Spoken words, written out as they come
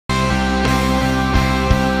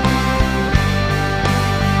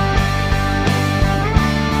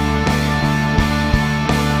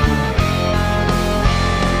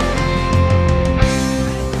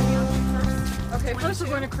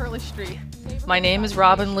My name is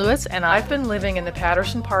Robbyn Lewis, and I've been living in the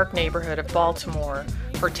Patterson Park neighborhood of Baltimore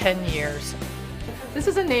for 10 years. This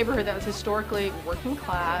is a neighborhood that was historically working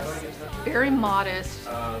class, very modest.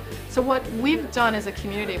 So what we've done as a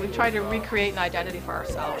community, we've tried to recreate an identity for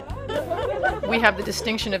ourselves. We have the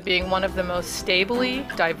distinction of being one of the most stably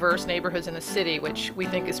diverse neighborhoods in the city, which we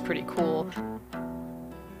think is pretty cool.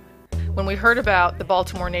 When we heard about the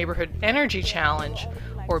Baltimore Neighborhood Energy Challenge,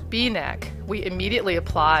 or BNEC, we immediately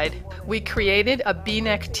applied. We created a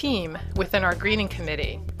BNEC team within our greening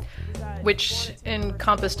committee, which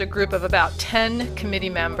encompassed a group of about 10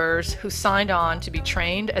 committee members who signed on to be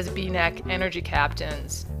trained as BNEC energy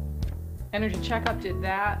captains. Energy Checkup did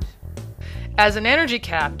that. As an energy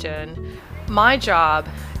captain, my job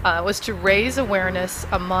was to raise awareness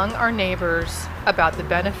among our neighbors about the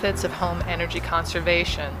benefits of home energy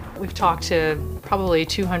conservation. We've talked to probably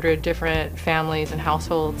 200 different families and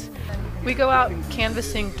households. We go out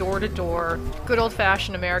canvassing door to door, good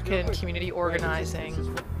old-fashioned American community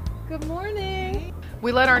organizing. Good morning.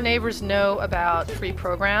 We let our neighbors know about free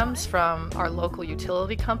programs from our local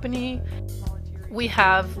utility company. We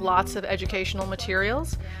have lots of educational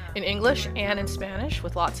materials in English and in Spanish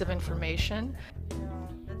with lots of information.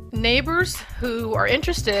 Neighbors who are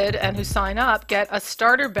interested and who sign up get a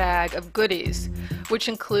starter bag of goodies, which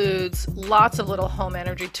includes lots of little home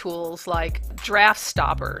energy tools like draft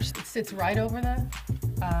stoppers. It sits right over the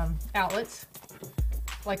outlets,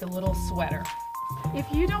 like a little sweater. If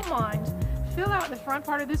you don't mind, fill out the front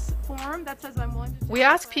part of this form that says I'm willing to... We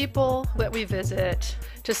ask people that we visit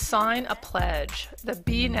to sign a pledge, the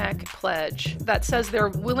BNEC pledge, that says they're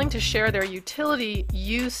willing to share their utility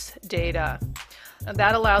use data. And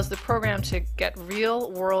that allows the program to get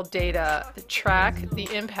real-world data to track the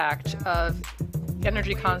impact of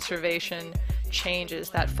energy conservation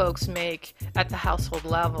changes that folks make at the household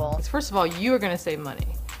level. First of all, you are going to save money.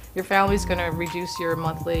 Your family's going to reduce your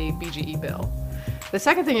monthly BGE bill. The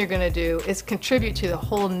second thing you're going to do is contribute to the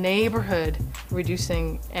whole neighborhood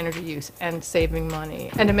reducing energy use and saving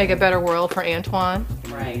money, and to make a better world for Antoine.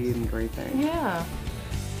 Right. Great thing. Yeah.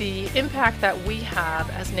 The impact that we have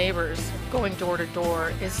as neighbors going door to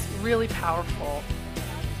door is really powerful.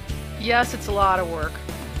 Yes, it's a lot of work,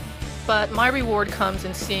 but my reward comes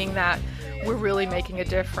in seeing that we're really making a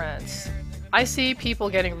difference. I see people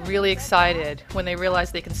getting really excited when they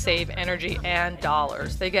realize they can save energy and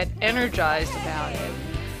dollars. They get energized about it.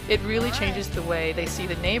 It really changes the way they see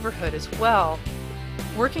the neighborhood as well.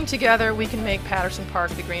 Working together, we can make Patterson Park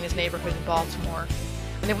the greenest neighborhood in Baltimore.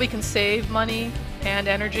 And if we can save money and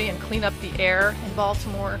energy and clean up the air in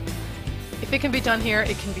Baltimore, if it can be done here,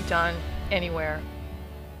 it can be done anywhere.